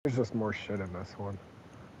There's just more shit in this one.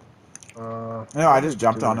 No, What I are we just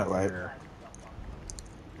jumped on doing it over late. here?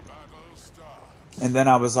 And then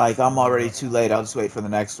I was like, I'm already too late. I'll just wait for the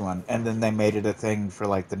next one. And then they made it a thing for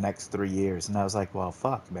like the next 3 years. And I was like, well,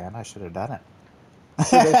 fuck, man. I should have done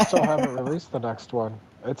See, they still it. haven't released the next one.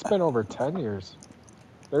 It's been over 10 years.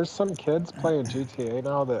 There's some kids playing GTA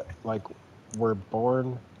now that, like, were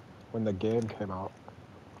born when the game came out.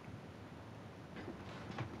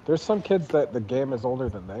 There's some kids that the game is older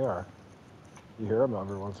than they are. You hear them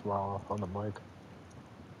every once in a while on the mic.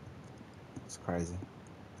 It's crazy.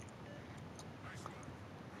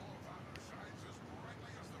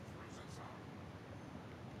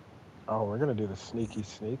 Oh, we're gonna do the sneaky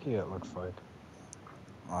sneaky, it looks like.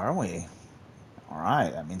 Are we?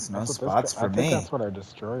 Alright, that means no That's what this guy, spots I for think me. that's what our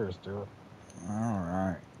destroyer's doing.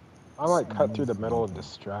 Alright. I might cut through the middle and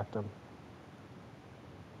distract him.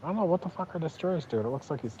 I don't know what the fuck our destroyer's doing. It looks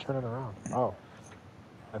like he's turning around. Oh,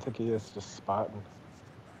 I think he is just spotting.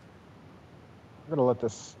 I'm gonna let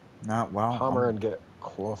this Not well. hammer and get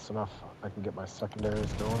close enough. I can get my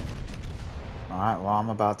secondaries going. Alright, well, I'm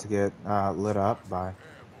about to get lit up by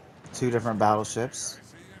 2 different battleships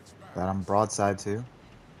that I'm broadside to.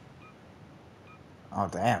 Oh,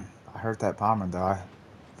 damn. I hurt that Palmer, though.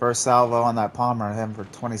 First salvo on that Palmer, him for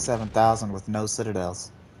 27,000 with no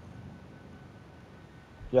citadels.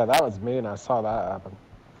 Yeah, that was me, and I saw that happen.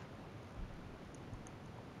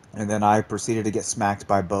 And then I proceeded to get smacked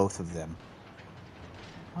by both of them.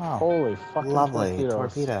 Oh, Holy fucking lovely. torpedoes.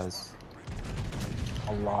 Torpedoes.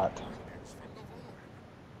 A lot.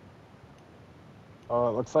 Oh,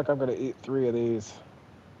 it looks like I'm gonna eat 3 of these.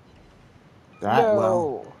 Alright,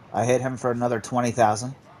 well, No! I hit him for another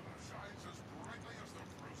 20,000.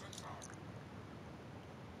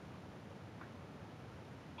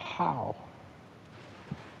 How?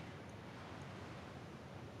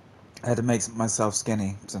 I had to make myself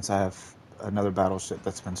skinny since I have another battleship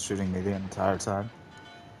that's been shooting me the entire time.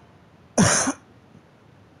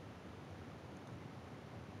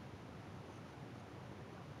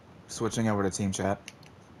 Switching over to team chat.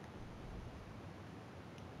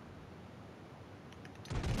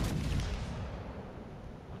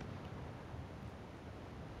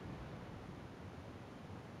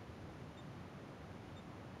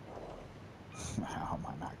 How am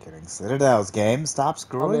I not getting citadels, game? Stop On the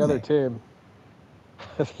screwing other me. team.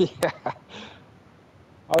 Yeah.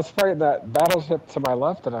 I was fighting that battleship to my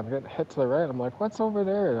left, and I'm getting hit to the right. I'm like, what's over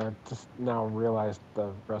there? And I just now realized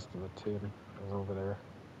the rest of the team is over there.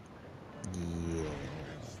 Yeah.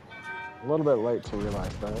 A little bit late to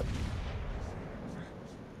realize that.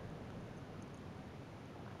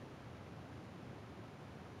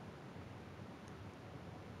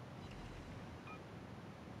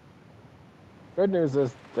 Good news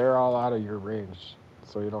is they're all out of your range,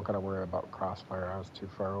 so you don't gotta worry about crossfire. I was too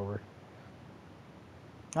far over.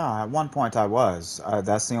 Oh, at one point I was.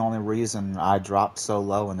 That's the only reason I dropped so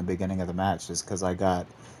low in the beginning of the match, is because I got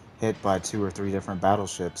hit by 2 or 3 different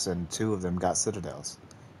battleships, and 2 of them got citadels.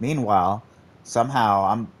 Meanwhile, somehow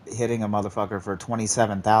I'm hitting a motherfucker for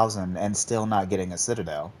 27,000 and still not getting a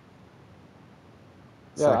citadel.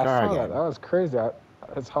 It's Yeah, like, I alright, saw that. game. That was crazy.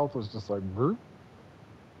 His health was just like, Broop.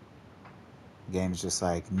 Game's just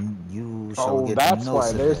like, you shall Oh, get that's no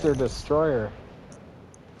why. There's their citadels. destroyer.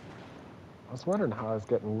 I was wondering how I was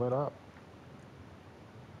getting lit up.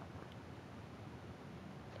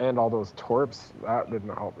 And all those torps, that didn't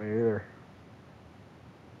help me either.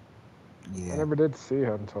 I Yeah. never did see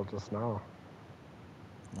him until just now.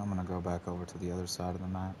 I'm gonna go back over to the other side of the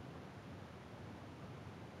map.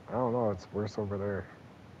 I don't know. It's worse over there.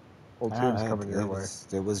 Whole team's Alright, coming your way.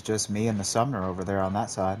 it was just me and the Sumner over there on that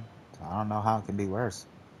side. So I don't know how it can be worse.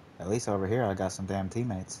 At least over here I got some damn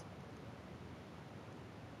teammates.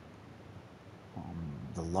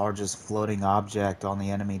 The largest floating object on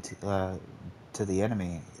the enemy to the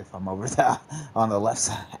enemy if I'm over there on the left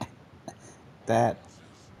side. That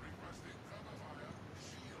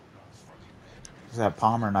that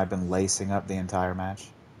Palmer and I've been lacing up the entire match,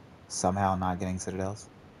 somehow not getting citadels.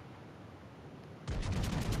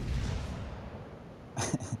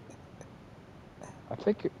 I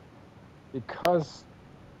think because,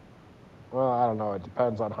 well, I don't know. It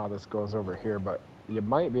depends on how this goes over here, but you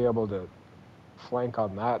might be able to flank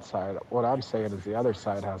on that side. What I'm saying is the other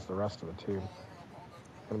side has the rest of the team.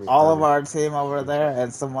 It's gonna be All of harder. our team over there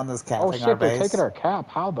and someone that's Oh capping our shit! They're taking base. our cap.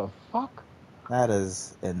 How the fuck? That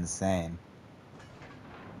is insane.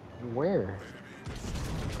 Where?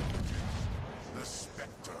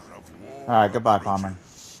 Alright, goodbye, Palmer.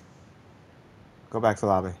 Go back to the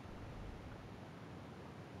lobby.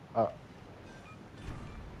 Uh,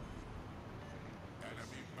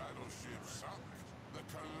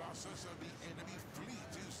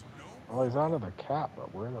 Oh, he's out of the cap,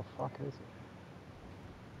 but where the fuck is he?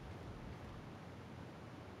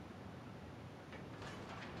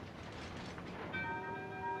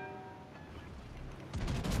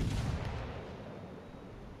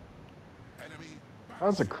 That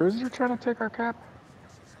was a cruiser trying to take our cap?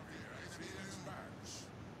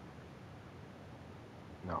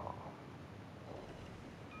 No.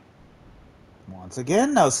 Once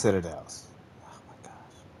again, no citadels. Oh my gosh.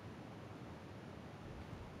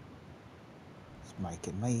 It's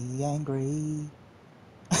making me angry.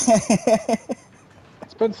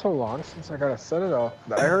 It's been so long since I got a citadel.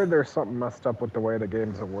 I heard there's something messed up with the way the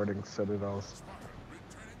game's awarding citadels.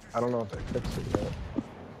 I don't know if they fixed it yet.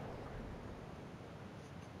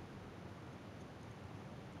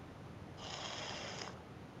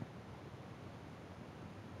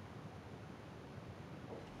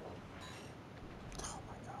 Oh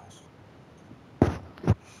my gosh.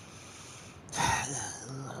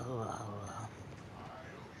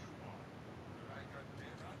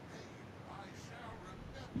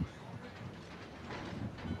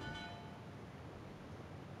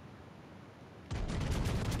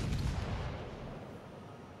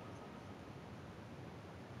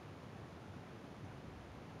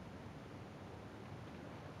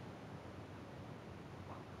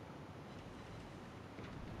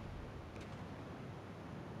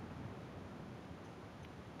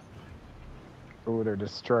 Ooh, their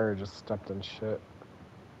destroyer just stepped in shit.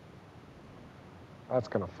 That's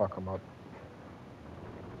gonna fuck them up.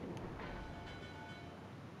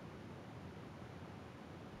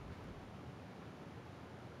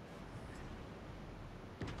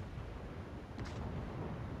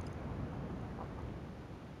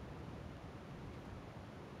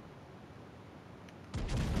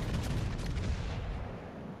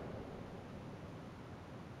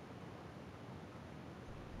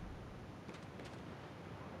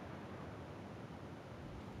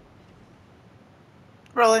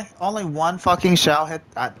 Really? Only one fucking shell hit?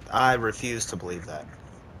 I refuse to believe that.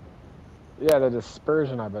 Yeah, the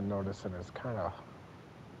dispersion I've been noticing is kind of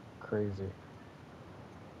crazy.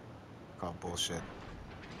 Call bullshit.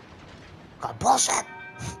 Call bullshit!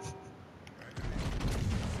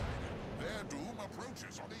 Their doom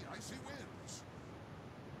approaches on the icy winds.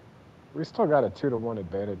 We still got a 2-to-1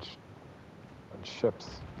 advantage on ships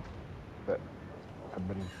that have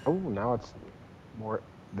been. Oh, now it's more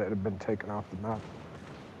that have been taken off the map.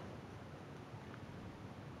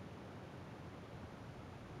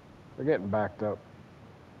 They're getting backed up.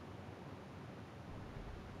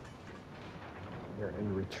 They're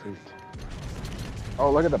in retreat. Oh,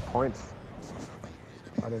 look at the points.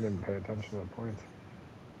 I didn't even pay attention to the points.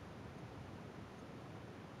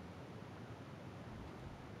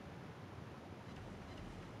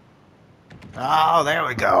 Oh, there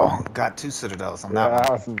we go. Got 2 citadels on that Yeah, one.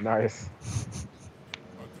 that was nice.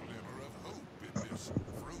 A glimmer of hope in this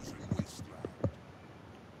frozen wasteland.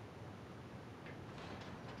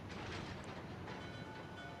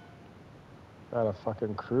 Got a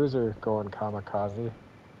fucking cruiser going kamikaze.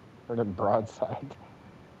 Turning broadside.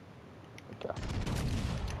 I guess.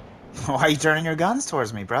 Why are you turning your guns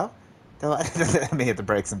towards me, bro? Let me hit the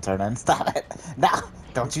brakes and turn in. Stop it. No!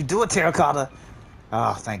 Don't you do it, Terracotta!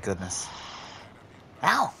 Oh, thank goodness.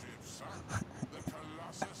 Ow! The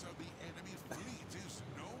colossus of the enemy fleet is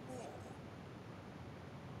no more.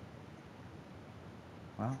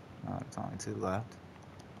 Well, no, there's only 2 left.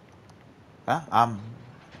 Huh?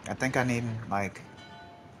 I think I need, like,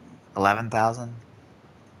 11,000?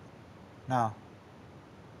 No.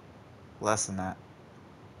 Less than that.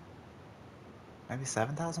 Maybe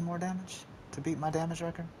 7,000 more damage to beat my damage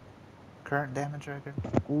record? Current damage record?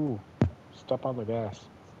 Ooh, step on the gas.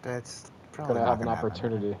 That's probably Gonna not have an gonna happen.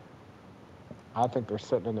 opportunity. I think they're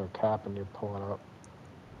sitting in their cap and you're pulling up.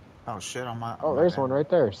 Oh shit, on my. Oh, there's one right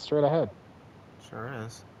there, straight ahead. Sure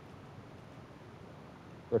is.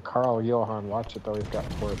 The Carl Johan, watch it though, he's got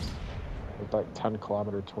torps. With like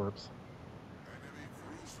 10-kilometer torps. Enemy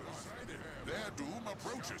cruisers sighted. Their doom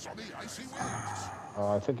approaches on the icy winds.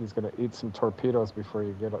 I think he's gonna eat some torpedoes before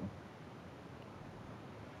you get it.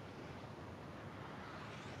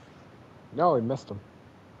 No, he missed him.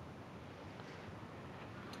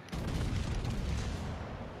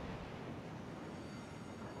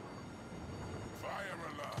 Fire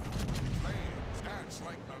alarm. Flames dance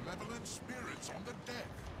like malevolent spirits on the deck.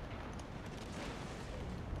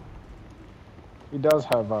 He does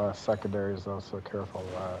have secondaries though, so careful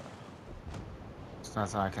of that. So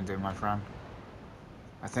that's all I can do, my friend.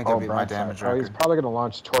 I think I beat my damage Oh, he's record. probably gonna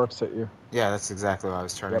launch torps at you. Yeah, that's exactly what I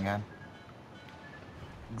was turning in.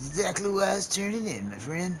 Exactly what I was turning in, my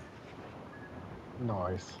friend.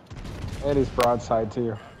 Nice. And he's broadside to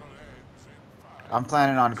you. I'm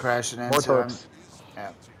planning on crashing More into him. torps.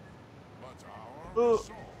 Yep. Ugh.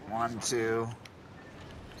 1, 2.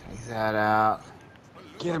 Take that out.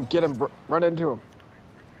 Get him, run into him.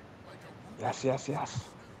 Yes, yes, yes.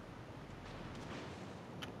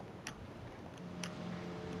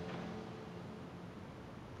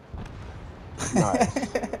 Nice.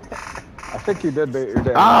 I think you did beat your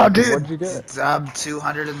damage. Oh, record. dude! What'd you get?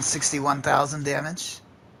 261,000 damage.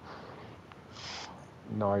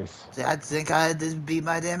 Nice. See, I think I did beat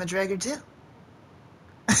my damage record too.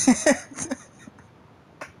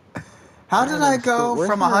 How did I go Where's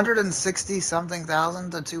from your... 160 something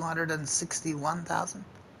thousand to 261,000?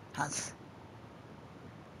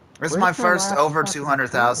 This is my Where's your first last over fucking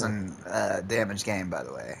 200,000 damage game, by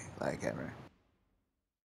the way, like ever.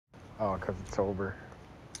 Oh, because it's over.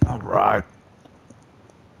 All right.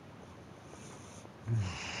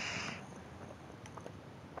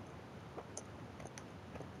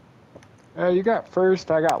 You got first,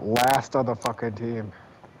 I got last on the fucking team.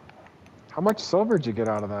 How much silver did you get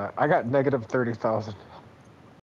out of that? I got negative 30,000.